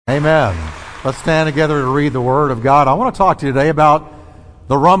Amen. Let's stand together to read the Word of God. I want to talk to you today about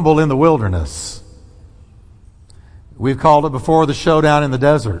the rumble in the wilderness. We've called it before the showdown in the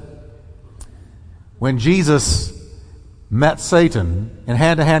desert. When Jesus met Satan in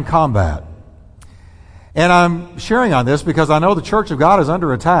hand-to-hand combat. And I'm sharing on this because I know the Church of God is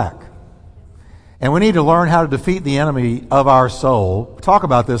under attack. And we need to learn how to defeat the enemy of our soul. We talk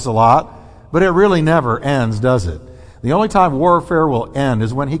about this a lot, but it really never ends, does it? The only time warfare will end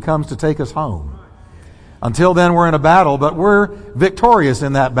is when he comes to take us home. Until then, we're in a battle, but we're victorious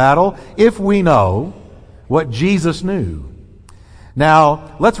in that battle if we know what Jesus knew.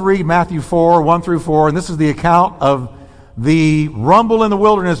 Now, let's read Matthew 4, 1 through 4, and this is the account of the rumble in the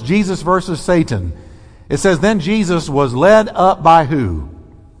wilderness, Jesus versus Satan. It says, then Jesus was led up by who?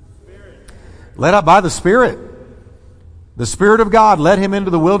 Spirit. Led up by the Spirit. The Spirit of God led him into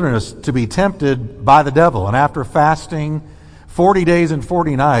the wilderness to be tempted by the devil. And after fasting 40 days and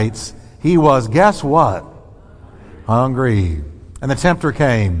 40 nights, he was, guess what? Hungry. And the tempter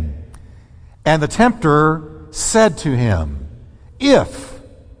came. And the tempter said to him, if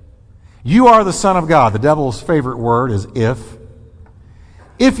you are the Son of God, the devil's favorite word is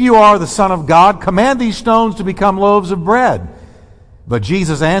if you are the Son of God, command these stones to become loaves of bread. But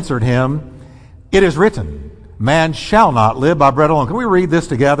Jesus answered him, it is written, man shall not live by bread alone. Can we read this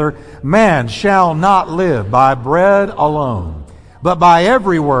together? Man shall not live by bread alone, but by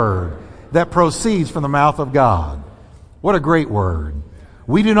every word that proceeds from the mouth of God. What a great word.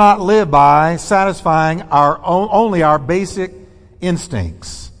 We do not live by satisfying only our basic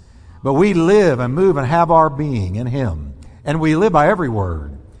instincts, but we live and move and have our being in Him. And we live by every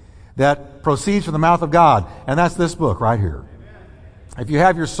word that proceeds from the mouth of God. And that's this book right here. If you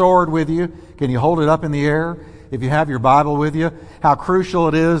have your sword with you, can you hold it up in the air? If you have your Bible with you, how crucial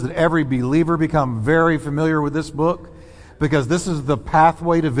it is that every believer become very familiar with this book, because this is the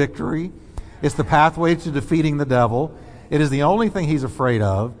pathway to victory. It's the pathway to defeating the devil. It is the only thing he's afraid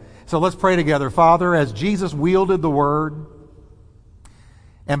of. So let's pray together. Father, as Jesus wielded the Word,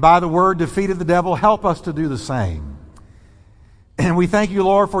 and by the Word defeated the devil, help us to do the same. And we thank you,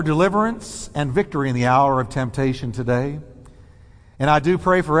 Lord, for deliverance and victory in the hour of temptation today. And I do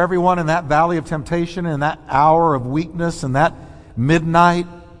pray for everyone in that valley of temptation, in that hour of weakness, and that midnight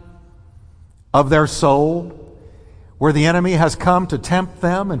of their soul, where the enemy has come to tempt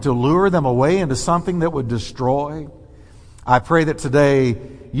them and to lure them away into something that would destroy. I pray that today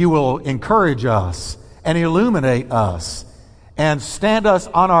you will encourage us and illuminate us and stand us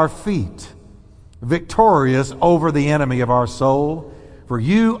on our feet, victorious over the enemy of our soul. For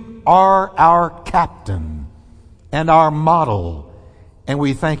you are our captain and our model. And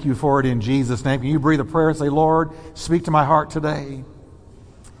we thank you for it in Jesus' name. Can you breathe a prayer and say, Lord, speak to my heart today?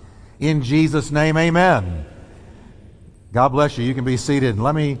 In Jesus' name, amen. God bless you. You can be seated.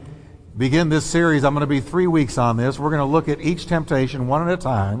 Let me begin this series. I'm going to be 3 weeks on this. We're going to look at each temptation one at a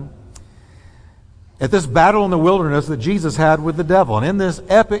time. At this battle in the wilderness that Jesus had with the devil. And in this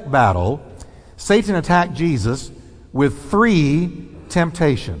epic battle, Satan attacked Jesus with 3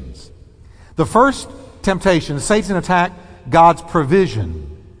 temptations. The first temptation, Satan attacked God's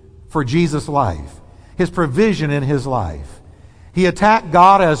provision for Jesus' life. His provision in his life. He attacked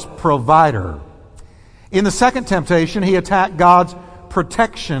God as provider. In the second temptation, he attacked God's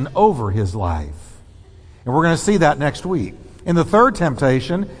protection over his life. And we're going to see that next week. In the third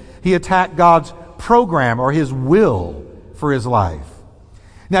temptation, he attacked God's program or his will for his life.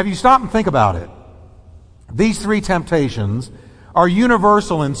 Now, if you stop and think about it, these 3 temptations are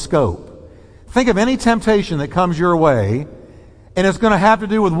universal in scope. Think of any temptation that comes your way, and it's going to have to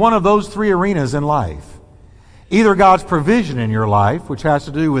do with one of those 3 arenas in life. Either God's provision in your life, which has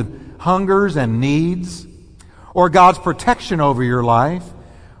to do with hungers and needs, or God's protection over your life,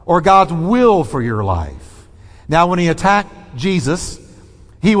 or God's will for your life. Now, when he attacked Jesus,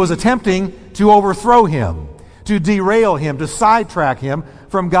 he was attempting to overthrow him, to derail him, to sidetrack him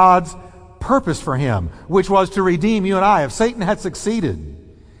from God's purpose for him, which was to redeem you and I. If Satan had succeeded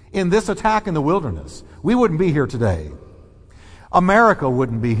in this attack in the wilderness, we wouldn't be here today. America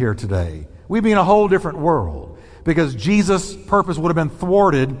wouldn't be here today. We'd be in a whole different world because Jesus' purpose would have been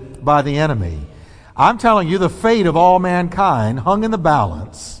thwarted by the enemy. I'm telling you, the fate of all mankind hung in the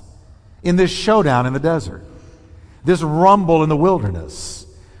balance in this showdown in the desert, this rumble in the wilderness.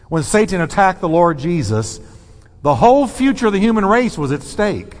 When Satan attacked the Lord Jesus, the whole future of the human race was at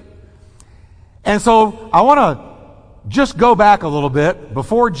stake. And so I want to just go back a little bit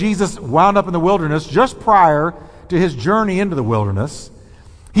before Jesus wound up in the wilderness, just prior to his journey into the wilderness.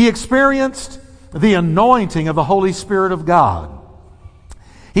 He experienced the anointing of the Holy Spirit of God.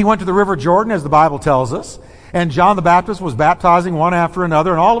 He went to the River Jordan, as the Bible tells us, And John the Baptist was baptizing one after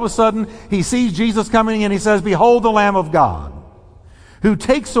another, and all of a sudden he sees Jesus coming and he says, "Behold the Lamb of God, who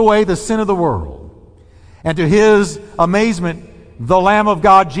takes away the sin of the world." And to his amazement, the Lamb of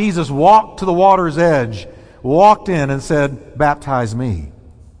God, Jesus, walked to the water's edge, walked in and said, "Baptize me."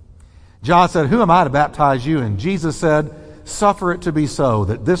 John said, "Who am I to baptize you?" And Jesus said, "Suffer it to be so,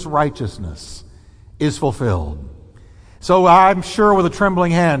 that this righteousness is fulfilled." So I'm sure with a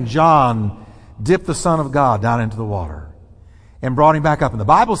trembling hand, John dipped the Son of God down into the water and brought him back up. And the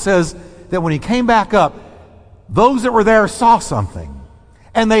Bible says that when he came back up, those that were there saw something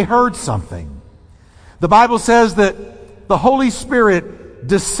and they heard something. The Bible says that the Holy Spirit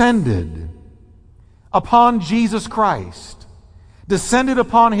descended upon Jesus Christ, descended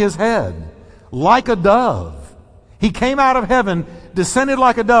upon his head like a dove. He came out of heaven, descended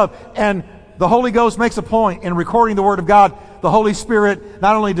like a dove, and the Holy Ghost makes a point in recording the Word of God. The Holy Spirit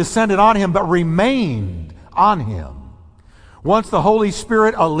not only descended on him, but remained on him. Once the Holy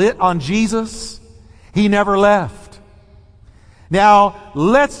Spirit alit on Jesus, he never left. Now,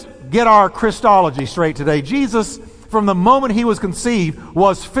 let's get our Christology straight today. Jesus, from the moment he was conceived,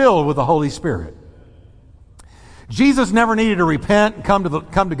 was filled with the Holy Spirit. Jesus never needed to repent and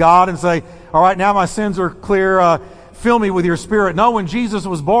come to God and say, "All right, now my sins are clear, fill me with your Spirit." No, when Jesus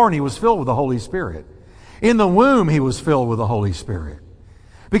was born, he was filled with the Holy Spirit. In the womb, he was filled with the Holy Spirit.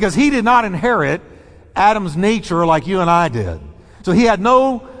 Because he did not inherit Adam's nature like you and I did. So he had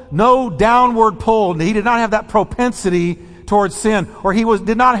no downward pull. He did not have that propensity towards sin. Or he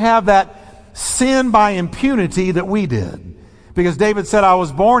did not have that sin by impunity that we did. Because David said, "I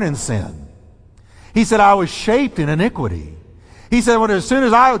was born in sin." He said, "I was shaped in iniquity." He said, as soon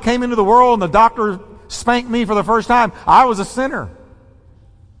as I came into the world and the doctor spanked me for the first time, I was a sinner.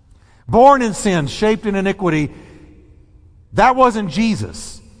 Born in sin, shaped in iniquity. That wasn't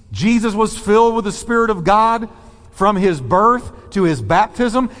Jesus. Jesus was filled with the Spirit of God from his birth to his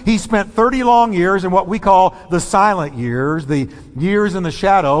baptism. He spent 30 long years in what we call the silent years, the years in the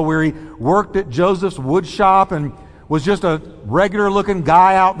shadow, where he worked at Joseph's wood shop and was just a regular looking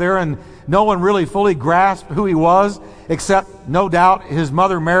guy out there, and no one really fully grasped who he was, except no doubt his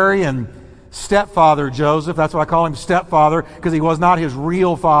mother Mary and stepfather Joseph. That's why I call him stepfather, because he was not his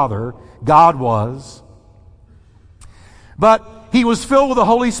real father. God was. But he was filled with the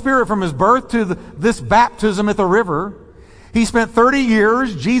Holy Spirit from his birth to this baptism at the river. He spent 30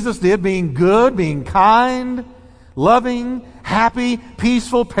 years, Jesus did, being good, being kind, loving, happy,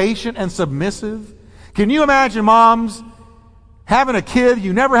 peaceful, patient, and submissive. Can you imagine, moms, having a kid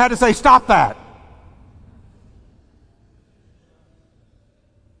you never had to say, "Stop that,"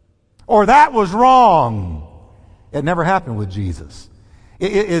 or "That was wrong"? It never happened with Jesus.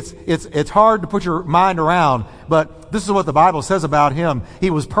 It's hard to put your mind around, but this is what the Bible says about him.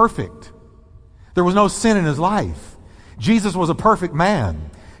 He was perfect. There was no sin in his life. Jesus was a perfect man.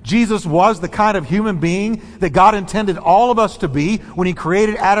 Jesus was the kind of human being that God intended all of us to be when he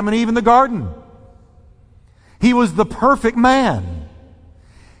created Adam and Eve in the garden. He was the perfect man.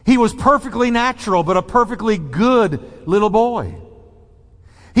 He was perfectly natural, but a perfectly good little boy.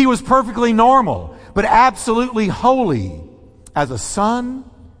 He was perfectly normal, but absolutely holy as a son,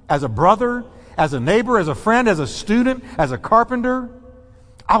 as a brother, as a neighbor, as a friend, as a student, as a carpenter.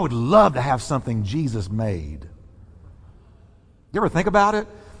 I would love to have something Jesus made. You ever think about it?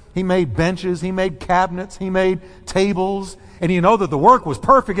 He made benches, he made cabinets, he made tables, and you know that the work was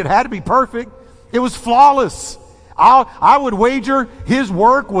perfect. It had to be perfect. It was flawless. I would wager his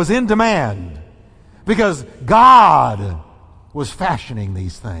work was in demand because God was fashioning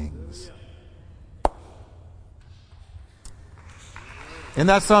these things. Isn't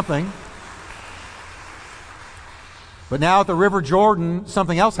that something? But now at the River Jordan,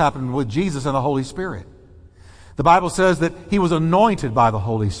 something else happened with Jesus and the Holy Spirit. The Bible says that he was anointed by the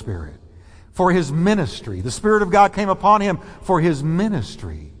Holy Spirit for his ministry. The Spirit of God came upon him for his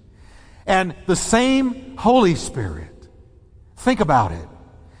ministry. And the same Holy Spirit, think about it,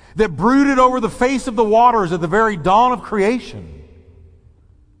 that brooded over the face of the waters at the very dawn of creation.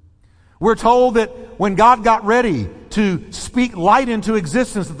 We're told that when God got ready to speak light into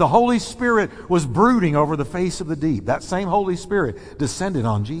existence, that the Holy Spirit was brooding over the face of the deep. That same Holy Spirit descended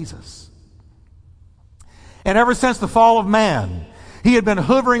on Jesus. And ever since the fall of man, he had been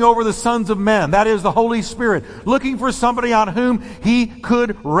hovering over the sons of men, that is the Holy Spirit, looking for somebody on whom he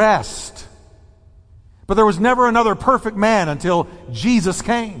could rest. But there was never another perfect man until Jesus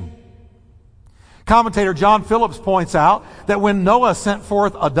came. Commentator John Phillips points out that when Noah sent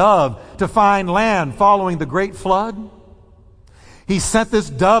forth a dove to find land following the great flood, he sent this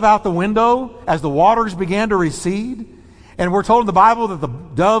dove out the window as the waters began to recede. And we're told in the Bible that the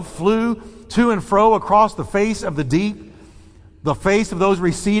dove flew to and fro across the face of the deep, the face of those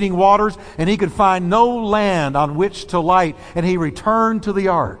receding waters, and he could find no land on which to light, and he returned to the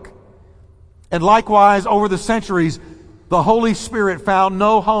ark. And likewise, over the centuries, the Holy Spirit found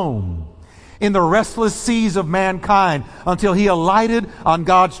no home in the restless seas of mankind until he alighted on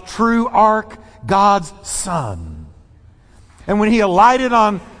God's true ark, God's Son. And when he alighted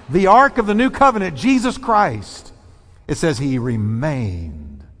on the ark of the new covenant, Jesus Christ, it says he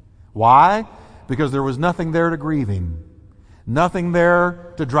remained. Why? Because there was nothing there to grieve him, nothing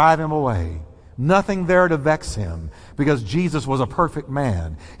there to drive him away, nothing there to vex him, because Jesus was a perfect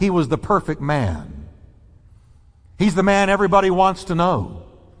man. He was the perfect man. He's the man everybody wants to know.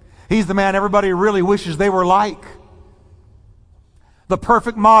 He's the man everybody really wishes they were like. The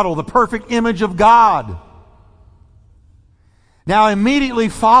perfect model, the perfect image of God. Now, immediately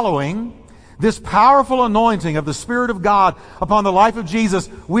following this powerful anointing of the Spirit of God upon the life of Jesus,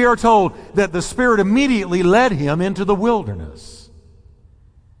 we are told that the Spirit immediately led him into the wilderness.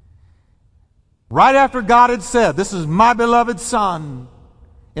 Right after God had said, "This is my beloved Son,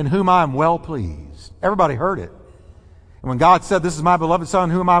 in whom I am well pleased." Everybody heard it. And when God said, "This is my beloved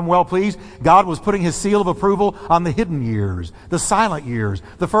Son, in whom I am well pleased," God was putting his seal of approval on the hidden years, the silent years,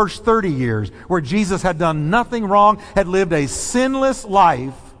 the first 30 years, where Jesus had done nothing wrong, had lived a sinless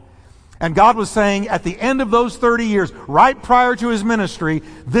life. And God was saying at the end of those 30 years, right prior to his ministry,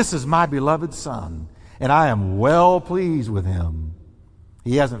 "This is my beloved Son, and I am well pleased with him.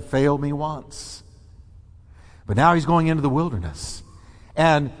 He hasn't failed me once." But now he's going into the wilderness.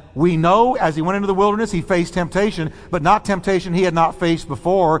 And we know as he went into the wilderness, he faced temptation, but not temptation he had not faced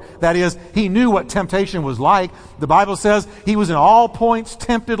before. That is, he knew what temptation was like. The Bible says he was in all points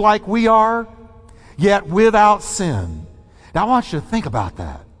tempted like we are, yet without sin. Now I want you to think about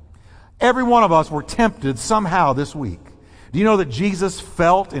that. Every one of us were tempted somehow this week. Do you know that Jesus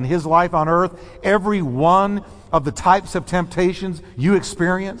felt in his life on earth every one of the types of temptations you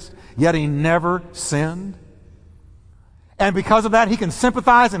experienced, yet he never sinned? And because of that, he can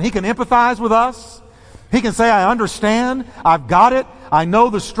sympathize and he can empathize with us. He can say, "I understand, I've got it, I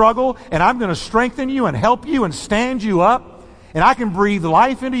know the struggle, and I'm going to strengthen you and help you and stand you up. And I can breathe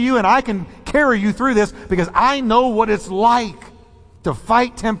life into you and I can carry you through this because I know what it's like to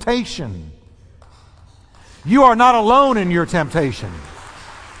fight temptation." You are not alone in your temptation.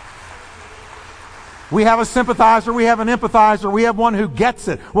 We have a sympathizer, we have an empathizer, we have one who gets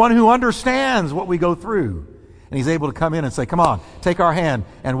it, one who understands what we go through. And he's able to come in and say, "Come on, take our hand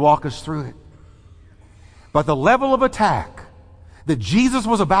and walk us through it." But the level of attack that Jesus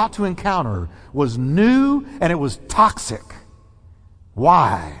was about to encounter was new and it was toxic.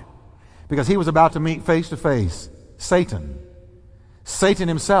 Why? Because he was about to meet face to face Satan. Satan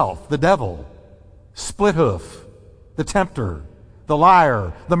himself, the devil, split hoof, the tempter, the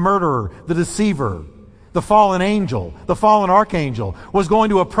liar, the murderer, the deceiver, the fallen angel, the fallen archangel, was going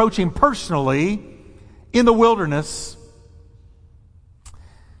to approach him personally in the wilderness.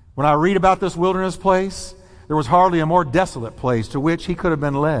 When I read about this wilderness place, there was hardly a more desolate place to which he could have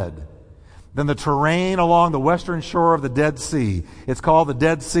been led than the terrain along the western shore of the Dead Sea. It's called the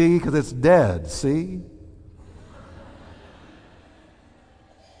Dead Sea because it's dead, see?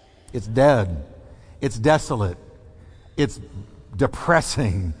 It's dead. It's desolate. It's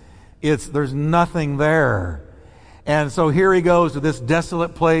depressing. There's nothing there. And so here he goes to this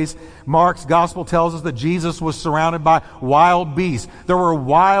desolate place. Mark's gospel tells us that Jesus was surrounded by wild beasts. There were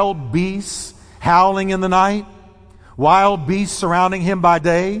wild beasts howling in the night, wild beasts surrounding him by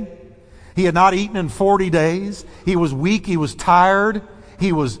day. He had not eaten in 40 days. He was weak. He was tired.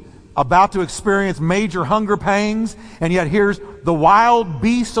 He was about to experience major hunger pangs. And yet here's the wild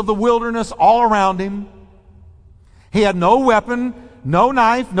beasts of the wilderness all around him. He had no weapon, no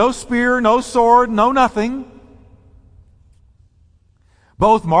knife, no spear, no sword, no nothing.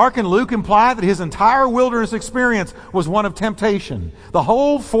 Both Mark and Luke imply that his entire wilderness experience was one of temptation. The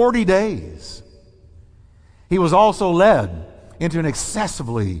whole 40 days. He was also led into an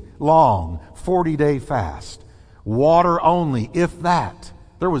excessively long 40-day fast. Water only, if that.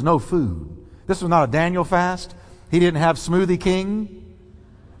 There was no food. This was not a Daniel fast. He didn't have Smoothie King.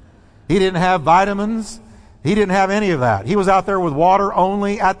 He didn't have vitamins. He didn't have any of that. He was out there with water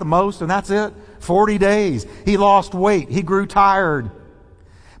only at the most, and that's it. 40 days. He lost weight. He grew tired.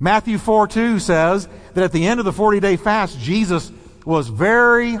 Matthew 4:2 says that at the end of the 40-day fast, Jesus was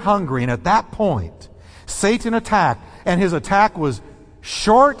very hungry. And at that point, Satan attacked. And his attack was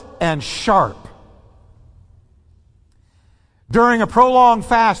short and sharp. During a prolonged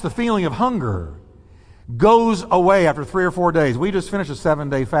fast, the feeling of hunger goes away after 3 or 4 days. We just finished a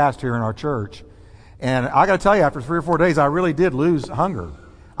 7-day fast here in our church. And I got to tell you, after 3 or 4 days, I really did lose hunger.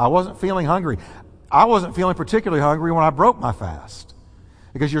 I wasn't feeling hungry. I wasn't feeling particularly hungry when I broke my fast,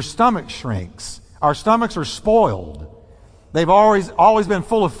 because your stomach shrinks. Our stomachs are spoiled. They've always been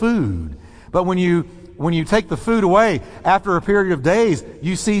full of food. But when you take the food away, after a period of days,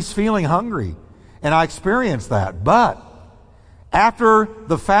 you cease feeling hungry. And I experienced that. But after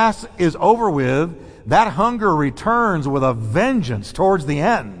the fast is over with, that hunger returns with a vengeance towards the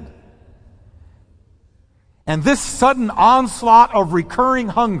end. And this sudden onslaught of recurring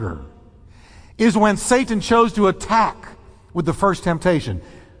hunger is when Satan chose to attack with the first temptation.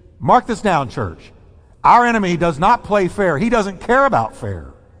 Mark this down, church. Our enemy does not play fair. He doesn't care about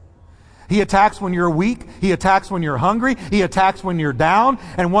fair. He attacks when you're weak. He attacks when you're hungry. He attacks when you're down.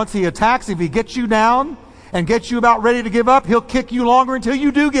 And once he attacks, if he gets you down and gets you about ready to give up, he'll kick you longer until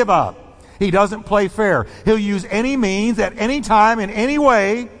you do give up. He doesn't play fair. He'll use any means, at any time, in any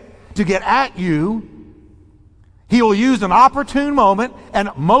way to get at you. He will use an opportune moment, and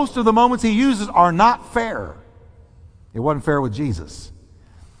most of the moments he uses are not fair. It wasn't fair with Jesus.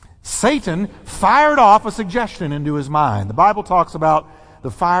 Satan fired off a suggestion into his mind. The Bible talks about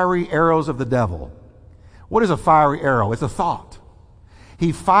the fiery arrows of the devil. What is a fiery arrow? It's a thought.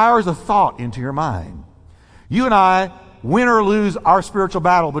 He fires a thought into your mind. You and I win or lose our spiritual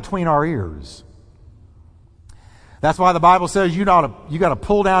battle between our ears. That's why the Bible says you got to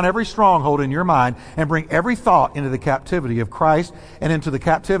pull down every stronghold in your mind and bring every thought into the captivity of Christ and into the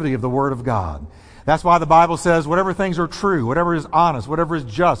captivity of the Word of God. That's why the Bible says whatever things are true, whatever is honest, whatever is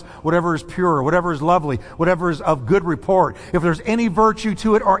just, whatever is pure, whatever is lovely, whatever is of good report, if there's any virtue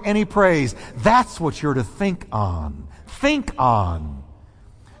to it or any praise, that's what you're to think on. Think on.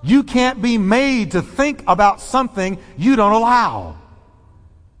 You can't be made to think about something you don't allow.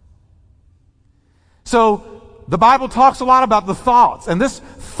 So, the Bible talks a lot about the thoughts, and this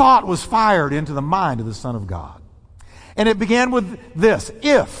thought was fired into the mind of the Son of God. And it began with this: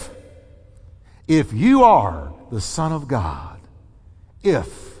 if you are the Son of God,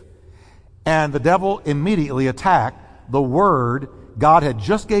 and the devil immediately attacked the word God had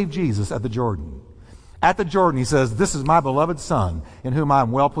just gave Jesus at the Jordan. At the Jordan, he says, "This is my beloved Son, in whom I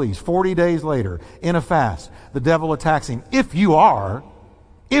am well pleased." 40 days later, in a fast, the devil attacks him. If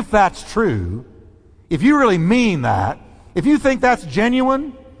that's true, if you really mean that, if you think that's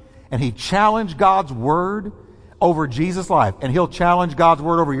genuine, and he challenged God's word over Jesus' life, and he'll challenge God's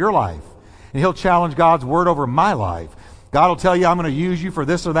word over your life, and he'll challenge God's word over my life. God will tell you, "I'm going to use you for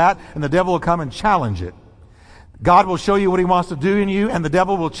this or that," and the devil will come and challenge it. God will show you what he wants to do in you, and the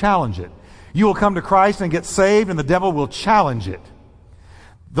devil will challenge it. You will come to Christ and get saved, and the devil will challenge it.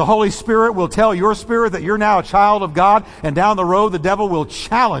 The Holy Spirit will tell your spirit that you're now a child of God, and down the road the devil will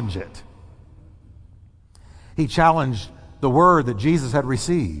challenge it. He challenged the word that Jesus had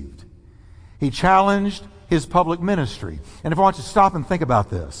received. He challenged his public ministry. And if I want you to stop and think about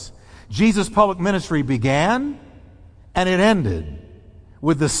this, Jesus' public ministry began and it ended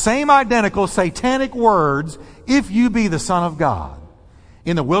with the same identical satanic words, "If you be the Son of God."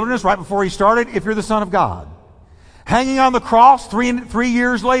 In the wilderness, right before he started, "If you're the Son of God." Hanging on the cross 3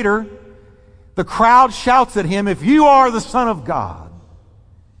 years later, the crowd shouts at him, "If you are the Son of God,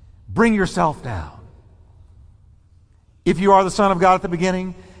 bring yourself down." If you are the Son of God at the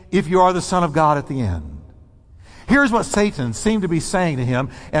beginning, if you are the Son of God at the end. Here's what Satan seemed to be saying to him,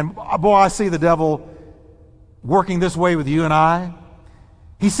 and boy, I see the devil working this way with you and I.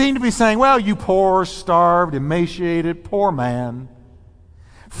 He seemed to be saying, "Well, you poor, starved, emaciated, poor man,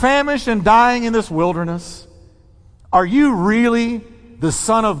 famished and dying in this wilderness, are you really the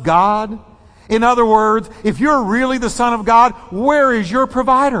Son of God? In other words, if you're really the Son of God, where is your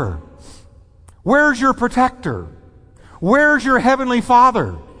provider? Where's your protector? Where's your heavenly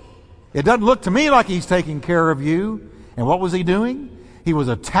Father? It doesn't look to me like he's taking care of you." And what was he doing? He was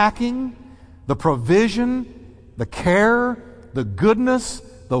attacking the provision, the care, the goodness,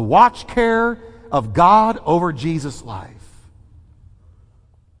 the watch care of God over Jesus' life.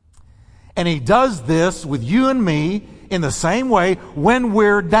 And he does this with you and me in the same way when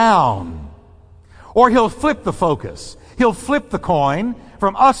we're down. Or he'll flip the focus. He'll flip the coin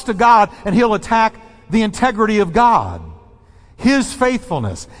from us to God, and he'll attack the integrity of God, His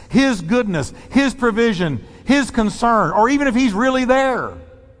faithfulness, His goodness, His provision, His concern, or even if He's really there.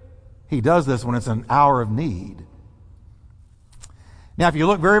 He does this when it's an hour of need. Now, if you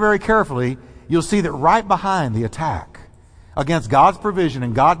look very, very carefully, you'll see that right behind the attack against God's provision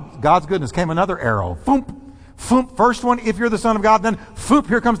and God's goodness came another arrow. Foomp, foomp. First one, "If you're the Son of God," then foomp,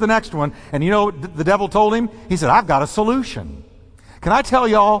 here comes the next one. And you know what the devil told him? He said, "I've got a solution." Can I tell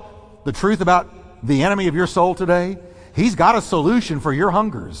y'all the truth about the enemy of your soul today? He's got a solution for your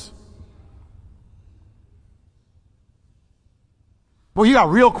hungers. Well, you got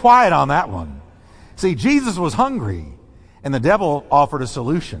real quiet on that one. See, Jesus was hungry, and the devil offered a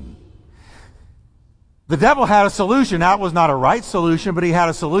solution. The devil had a solution. Now, it was not a right solution, but he had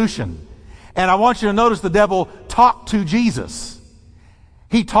a solution. And I want you to notice the devil talked to Jesus.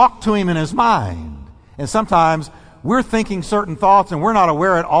 He talked to him in his mind. And sometimes we're thinking certain thoughts and we're not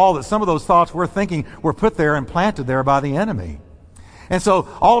aware at all that some of those thoughts we're thinking were put there and planted there by the enemy. And so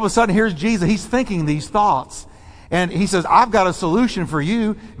all of a sudden, here's Jesus. He's thinking these thoughts. And he says, I've got a solution for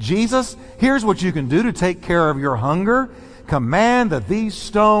you. Jesus, here's what you can do to take care of your hunger. Command that these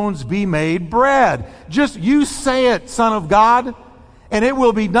stones be made bread. Just you say it, Son of God, and it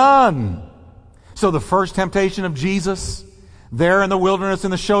will be done. So the first temptation of Jesus, there in the wilderness,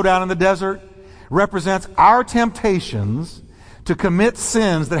 in the showdown in the desert, represents our temptations to commit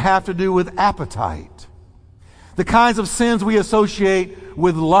sins that have to do with appetite. The kinds of sins we associate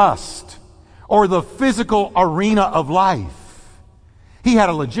with lust or the physical arena of life. He had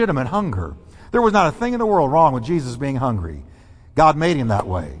a legitimate hunger. There was not a thing in the world wrong with Jesus being hungry. God made him that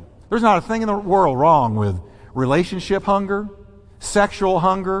way. There's not a thing in the world wrong with relationship hunger, sexual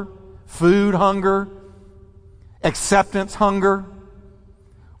hunger, food hunger, acceptance hunger.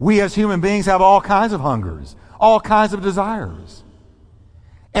 We as human beings have all kinds of hungers, all kinds of desires.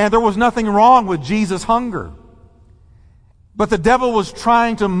 And there was nothing wrong with Jesus' hunger. But the devil was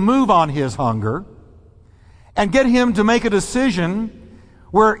trying to move on his hunger and get him to make a decision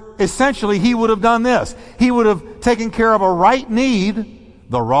where essentially he would have done this. He would have taken care of a right need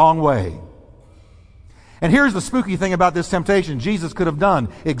the wrong way. And here's the spooky thing about this temptation. Jesus could have done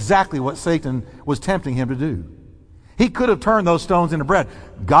exactly what Satan was tempting him to do. He could have turned those stones into bread.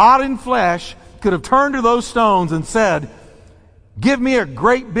 God in flesh could have turned to those stones and said, give me a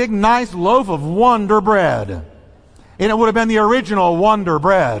great big nice loaf of Wonder Bread. And it would have been the original Wonder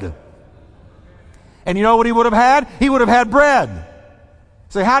Bread. And you know what he would have had? He would have had bread.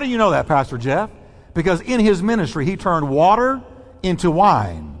 Say, how do you know that, Pastor Jeff? Because in his ministry, he turned water into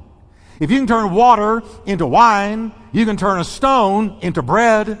wine. If you can turn water into wine, you can turn a stone into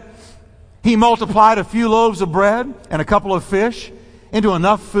bread. He multiplied a few loaves of bread and a couple of fish into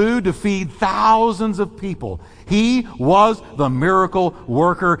enough food to feed thousands of people. He was the miracle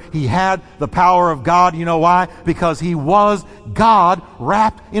worker. He had the power of God. You know why? Because he was God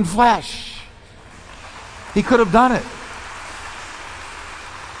wrapped in flesh. He could have done it.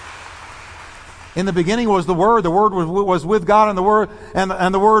 In the beginning was the Word. The Word was with God, and the Word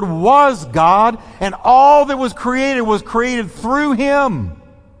and the Word was God, and all that was created through him.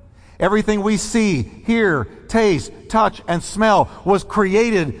 Everything we see, hear, taste, touch, and smell was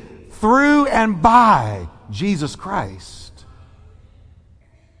created through and by Jesus Christ.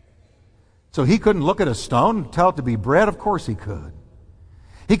 So he couldn't look at a stone and tell it to be bread? Of course he could.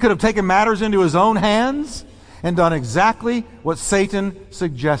 He could have taken matters into his own hands and done exactly what Satan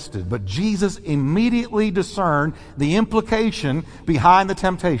suggested. But Jesus immediately discerned the implication behind the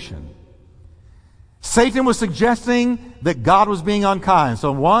temptation. Satan was suggesting that God was being unkind.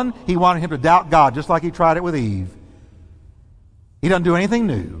 So one, he wanted him to doubt God, just like he tried it with Eve. He doesn't do anything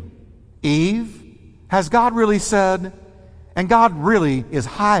new. Eve, has God really said, and God really is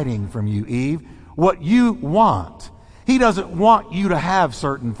hiding from you, Eve, what you want. He doesn't want you to have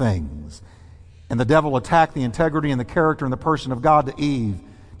certain things. And the devil attacked the integrity and the character and the person of God to Eve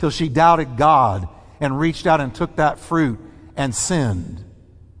till she doubted God and reached out and took that fruit and sinned.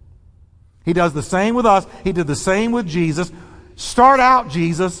 He does the same with us. He did the same with Jesus. Start out,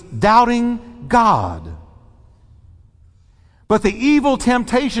 Jesus, doubting God. But the evil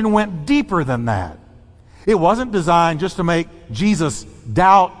temptation went deeper than that. It wasn't designed just to make Jesus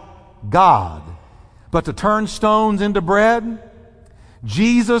doubt God, but to turn stones into bread.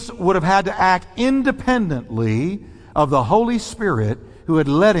 Jesus would have had to act independently of the Holy Spirit who had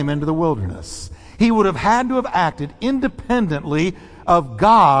led him into the wilderness. He would have had to have acted independently of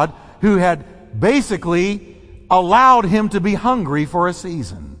God, who had basically allowed him to be hungry for a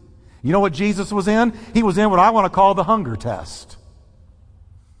season. You know what Jesus was in? He was in what I want to call the hunger test.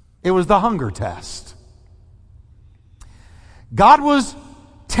 It was the hunger test. God was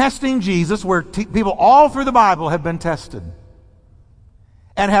testing Jesus where people all through the Bible have been tested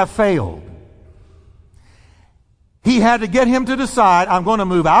and have failed. He had to get him to decide, I'm going to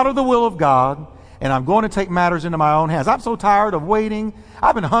move out of the will of God and I'm going to take matters into my own hands. I'm so tired of waiting.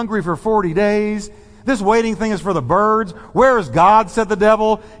 I've been hungry for 40 days. This waiting thing is for the birds. Where is God, said the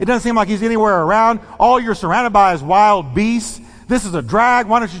devil. It doesn't seem like he's anywhere around. All you're surrounded by is wild beasts. This is a drag.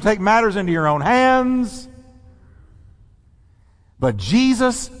 Why don't you take matters into your own hands? But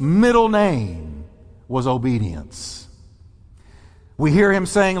Jesus' middle name was obedience. We hear him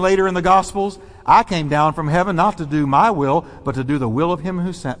saying later in the Gospels, I came down from heaven not to do my will, but to do the will of him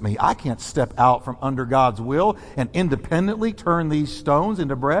who sent me. I can't step out from under God's will and independently turn these stones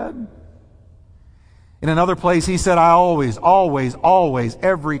into bread. In another place, he said, I always,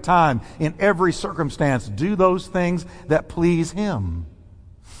 every time, in every circumstance, do those things that please him.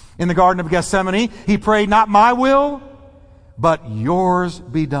 In the Garden of Gethsemane, he prayed, not my will, but yours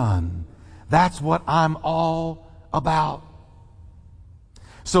be done. That's what I'm all about.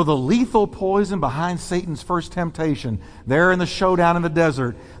 So the lethal poison behind Satan's first temptation, there in the showdown in the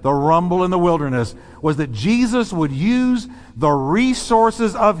desert, the rumble in the wilderness, was that Jesus would use the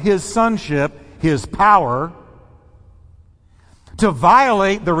resources of his sonship, his power, to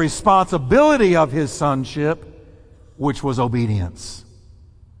violate the responsibility of his sonship, which was obedience.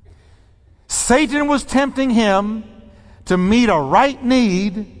 Satan was tempting him to meet a right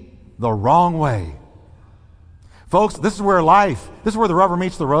need the wrong way. Folks, this is where the rubber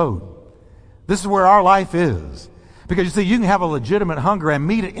meets the road. This is where our life is. Because you see, you can have a legitimate hunger and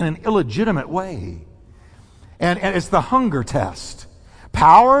meet it in an illegitimate way. And it's the hunger test.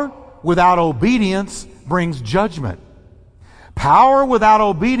 Power without obedience brings judgment. Power without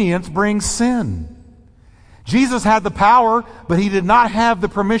obedience brings sin. Jesus had the power, but he did not have the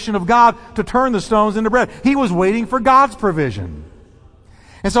permission of God to turn the stones into bread. He was waiting for God's provision.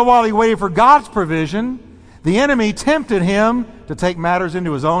 And so while he waited for God's provision, the enemy tempted him to take matters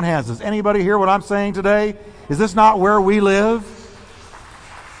into his own hands. Does anybody hear what I'm saying today? Is this not where we live?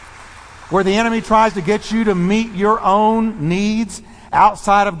 Where the enemy tries to get you to meet your own needs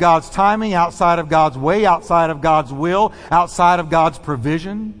outside of God's timing, outside of God's way, outside of God's will, outside of God's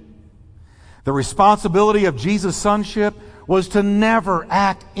provision. The responsibility of Jesus' sonship was to never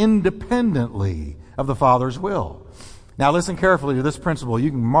act independently of the Father's will. Now listen carefully to this principle.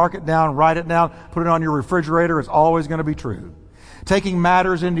 You can mark it down, write it down, put it on your refrigerator. It's always going to be true. Taking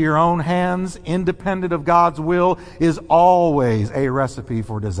matters into your own hands, independent of God's will, is always a recipe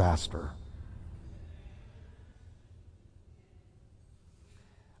for disaster.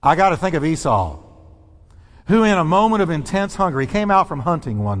 I got to think of Esau, who in a moment of intense hunger, he came out from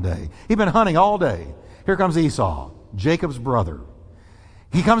hunting one day. He'd been hunting all day. Here comes Esau, Jacob's brother.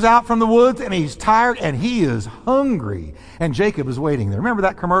 He comes out from the woods and he's tired and he is hungry. And Jacob is waiting there. Remember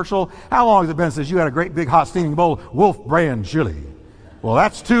that commercial? How long has it been since you had a great big hot steaming bowl of Wolf brand chili? Well,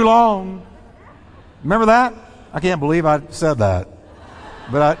 that's too long. Remember that? I can't believe I said that.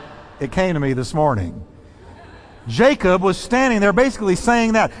 But it came to me this morning. Jacob was standing there basically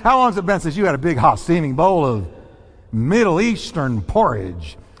saying that. How long has it been since you had a big hot steaming bowl of Middle Eastern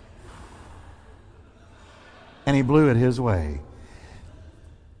porridge? And he blew it his way.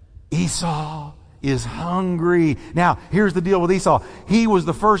 Esau is hungry. Now, here's the deal with Esau. He was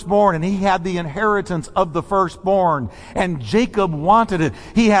the firstborn and he had the inheritance of the firstborn. And Jacob wanted it.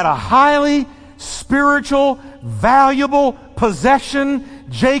 He had a highly spiritual, valuable possession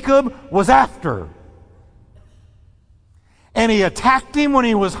Jacob was after. And he attacked him when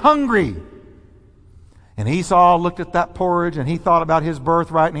he was hungry. And Esau looked at that porridge and he thought about his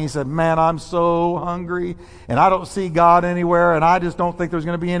birthright and he said, man, I'm so hungry and I don't see God anywhere and I just don't think there's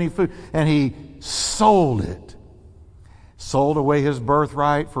going to be any food. And he sold it. Sold away his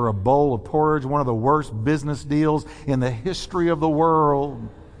birthright for a bowl of porridge, one of the worst business deals in the history of the world.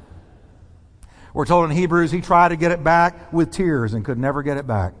 We're told in Hebrews he tried to get it back with tears and could never get it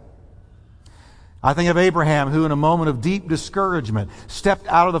back. I think of Abraham, who in a moment of deep discouragement stepped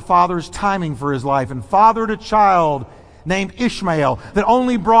out of the Father's timing for his life and fathered a child named Ishmael that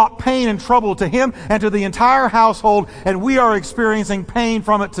only brought pain and trouble to him and to the entire household. And we are experiencing pain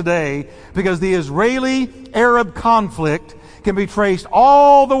from it today because the Israeli-Arab conflict can be traced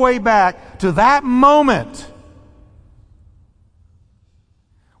all the way back to that moment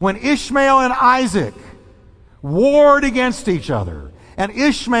when Ishmael and Isaac warred against each other. And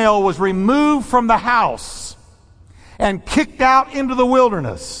Ishmael was removed from the house and kicked out into the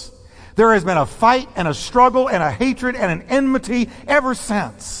wilderness. There has been a fight and a struggle and a hatred and an enmity ever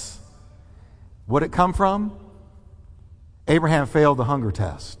since. What did it come from? Abraham failed the hunger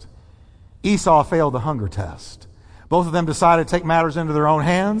test. Esau failed the hunger test. Both of them decided to take matters into their own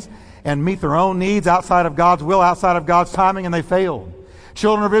hands and meet their own needs outside of God's will, outside of God's timing, and they failed.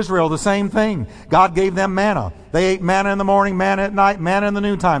 Children of Israel, the same thing. God gave them manna. They ate manna in the morning, manna at night, manna in the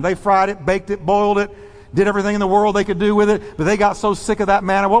noontime. They fried it, baked it, boiled it, did everything in the world they could do with it, but they got so sick of that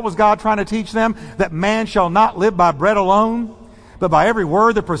manna. What was God trying to teach them? That man shall not live by bread alone, but by every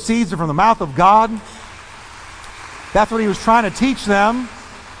word that proceeds from the mouth of God. That's what he was trying to teach them.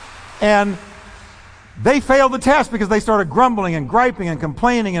 And they failed the test because they started grumbling and griping and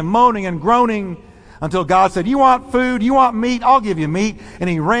complaining and moaning and groaning until God said, you want food, you want meat, I'll give you meat. And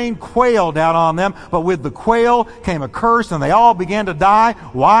he rained quail down on them. But with the quail came a curse, and they all began to die.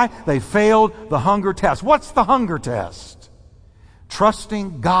 Why? They failed the hunger test. What's the hunger test?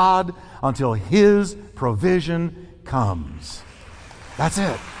 Trusting God until his provision comes. That's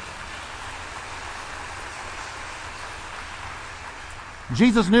it.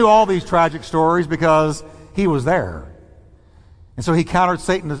 Jesus knew all these tragic stories because he was there. And so he countered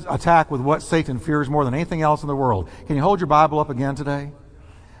Satan's attack with what Satan fears more than anything else in the world. Can you hold your Bible up again today?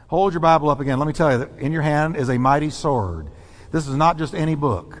 Hold your Bible up again. Let me tell you that in your hand is a mighty sword. This is not just any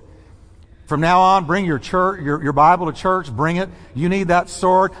book. From now on, bring your Bible to church. Bring it. You need that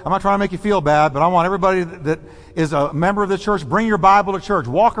sword. I'm not trying to make you feel bad, but I want everybody that is a member of this church, bring your Bible to church.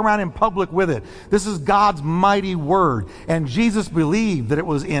 Walk around in public with it. This is God's mighty word. And Jesus believed that it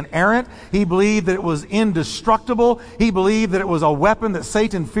was inerrant. He believed that it was indestructible. He believed that it was a weapon that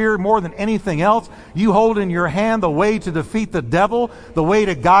Satan feared more than anything else. You hold in your hand the way to defeat the devil, the way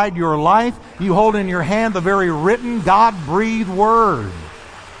to guide your life. You hold in your hand the very written, God-breathed word.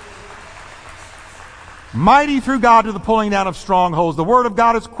 Mighty through God to the pulling down of strongholds. The word of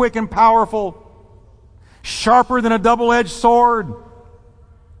God is quick and powerful, sharper than a double-edged sword.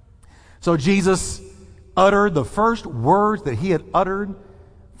 So Jesus uttered the first words that he had uttered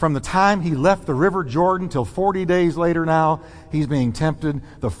from the time he left the river Jordan till 40 days later now. He's being tempted.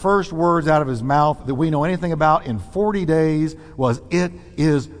 The first words out of his mouth that we know anything about in 40 days was, "It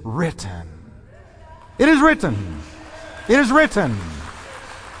is written." It is written. It is written.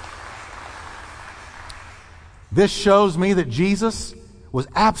 This shows me that Jesus was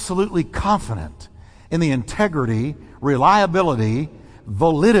absolutely confident in the integrity, reliability,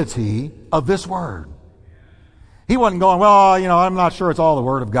 validity of this word. He wasn't going, well, I'm not sure it's all the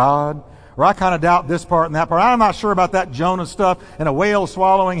word of God. Or I kind of doubt this part and that part. I'm not sure about that Jonah stuff and a whale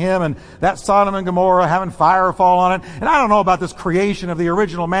swallowing him and that Sodom and Gomorrah having fire fall on it. And I don't know about this creation of the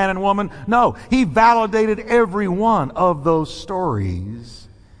original man and woman. No, he validated every one of those stories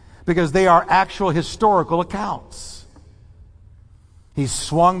because they are actual historical accounts. He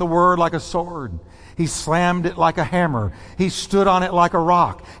swung the word like a sword. He slammed it like a hammer. He stood on it like a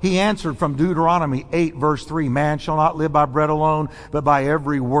rock. He answered from Deuteronomy 8 verse 3, "Man shall not live by bread alone, but by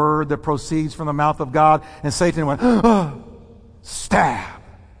every word that proceeds from the mouth of God." And Satan went, stab.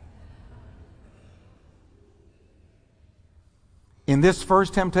 In this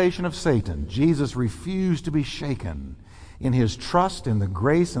first temptation of Satan, Jesus refused to be shaken in his trust in the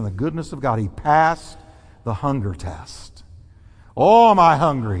grace and the goodness of God. He passed the hunger test. Oh, am I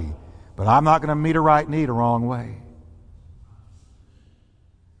hungry? But I'm not going to meet a right need a wrong way.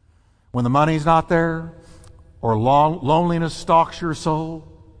 When the money's not there, or loneliness stalks your soul,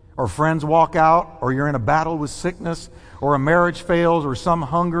 or friends walk out, or you're in a battle with sickness, or a marriage fails, or some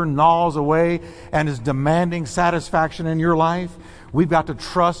hunger gnaws away and is demanding satisfaction in your life, we've got to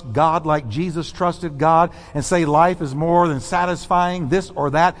trust God like Jesus trusted God and say life is more than satisfying this or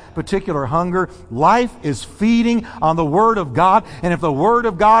that particular hunger. Life is feeding on the Word of God. And if the Word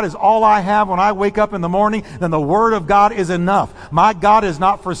of God is all I have when I wake up in the morning, then the Word of God is enough. My God has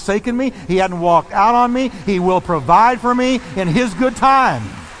not forsaken me. He hadn't walked out on me. He will provide for me in His good time.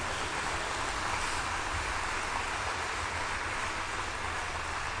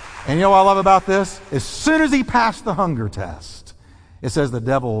 And you know what I love about this? As soon as he passed the hunger test, it says the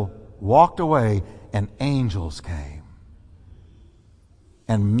devil walked away and angels came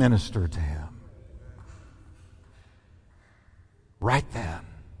and ministered to him. Right then.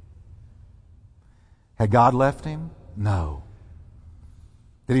 Had God left him? No.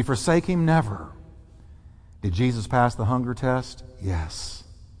 Did he forsake him? Never. Did Jesus pass the hunger test? Yes.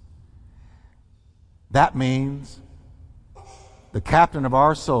 That means the captain of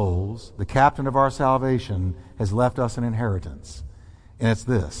our souls, the captain of our salvation, has left us an inheritance. And it's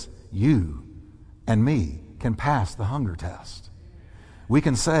this: you and me can pass the hunger test. We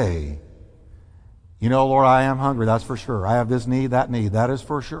can say, Lord, I am hungry, that's for sure. I have this need, that is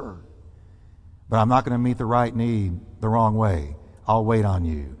for sure. But I'm not going to meet the right need the wrong way. I'll wait on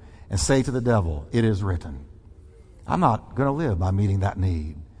you. And say to the devil, it is written. I'm not going to live by meeting that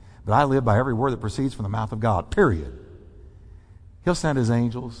need, but I live by every word that proceeds from the mouth of God, period. He'll send His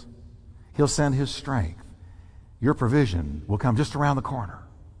angels. He'll send His strength. Your provision will come just around the corner.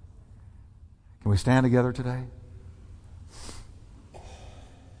 Can we stand together today?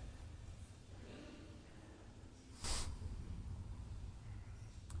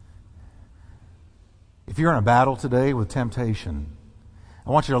 If you're in a battle today with temptation,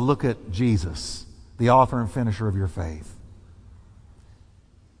 I want you to look at Jesus, the author and finisher of your faith,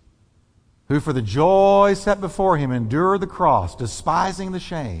 who for the joy set before Him endured the cross, despising the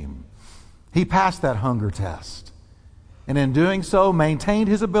shame, He passed that hunger test, and in doing so, maintained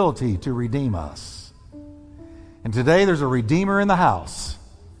his ability to redeem us. And today there's a Redeemer in the house.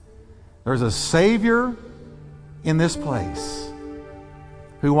 There's a Savior in this place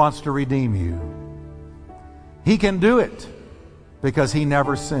who wants to redeem you. He can do it because he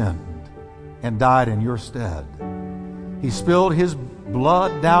never sinned and died in your stead. He spilled his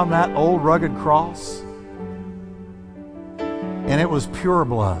blood down that old rugged cross, and it was pure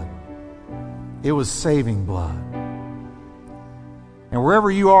blood. It was saving blood. And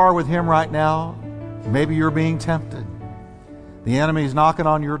wherever you are with him right now, maybe you're being tempted. The enemy's knocking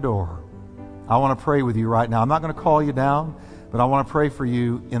on your door. I want to pray with you right now. I'm not going to call you down, but I want to pray for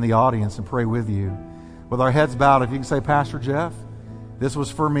you in the audience and pray with you. With our heads bowed, if you can say, Pastor Jeff, this was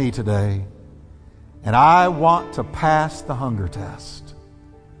for me today. And I want to pass the hunger test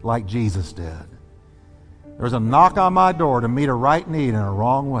like Jesus did. There's a knock on my door to meet a right need in a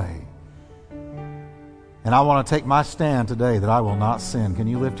wrong way. And I want to take my stand today that I will not sin. Can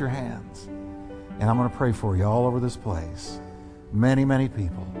you lift your hands? And I'm going to pray for you all over this place. Many, many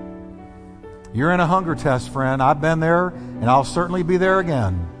people. You're in a hunger test, friend. I've been there, and I'll certainly be there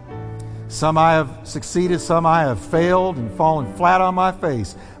again. Some I have succeeded, some I have failed and fallen flat on my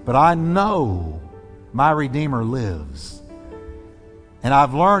face. But I know my Redeemer lives. And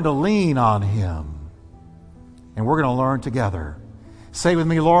I've learned to lean on him. And we're going to learn together. Say with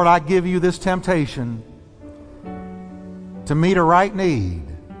me, Lord, I give you this temptation to meet a right need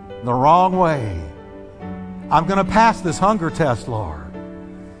the wrong way. I'm going to pass this hunger test, Lord.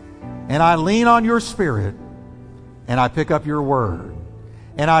 And I lean on your Spirit, and I pick up your word.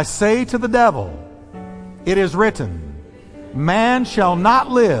 And I say to the devil, it is written, man shall not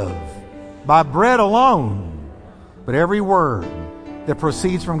live by bread alone, but every word that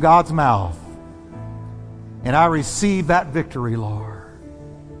proceeds from God's mouth. And I receive that victory, Lord,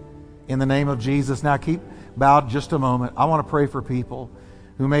 in the name of Jesus. Now keep bowed just a moment. I want to pray for people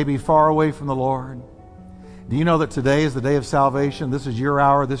who may be far away from the Lord. Do you know that today is the day of salvation? This is your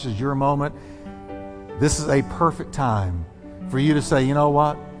hour. This is your moment. This is a perfect time for you to say, you know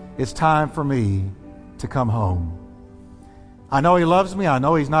what? It's time for me to come home. I know he loves me. I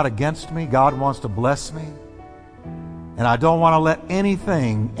know he's not against me. God wants to bless me. And I don't want to let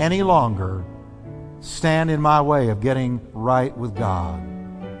anything any longer stand in my way of getting right with God.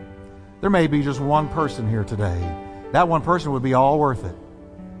 There may be just one person here today. That one person would be all worth it.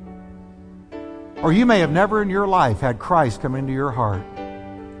 Or you may have never in your life had Christ come into your heart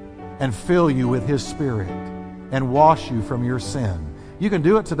and fill you with his Spirit and wash you from your sin. You can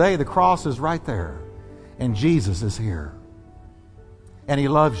do it today. The cross is right there. And Jesus is here. And he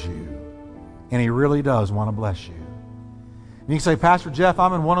loves you. And he really does want to bless you. And you can say, Pastor Jeff,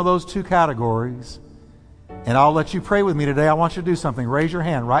 I'm in one of those two categories. And I'll let you pray with me today. I want you to do something. Raise your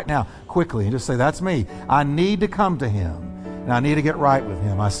hand right now, quickly, and just say, that's me. I need to come to him. And I need to get right with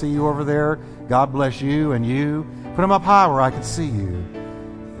him. I see you over there. God bless you and you. Put them up high where I can see you.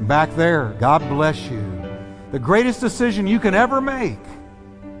 And back there, God bless you. The greatest decision you can ever make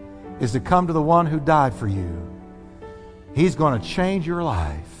is to come to the one who died for you. He's going to change your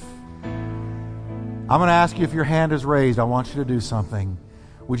life. I'm going to ask you if your hand is raised. I want you to do something.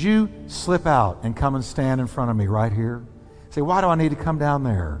 Would you slip out and come and stand in front of me right here? Say, why do I need to come down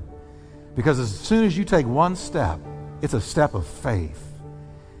there? Because as soon as you take one step, it's a step of faith.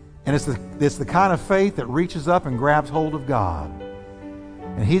 And it's the kind of faith that reaches up and grabs hold of God.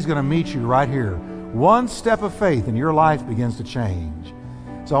 And he's going to meet you right here. One step of faith and your life begins to change.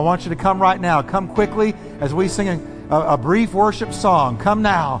 So I want you to come right now. Come quickly as we sing a brief worship song. Come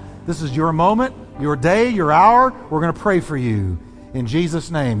now. This is your moment, your day, your hour. We're going to pray for you. In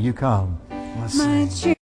Jesus' name, you come. Let's sing.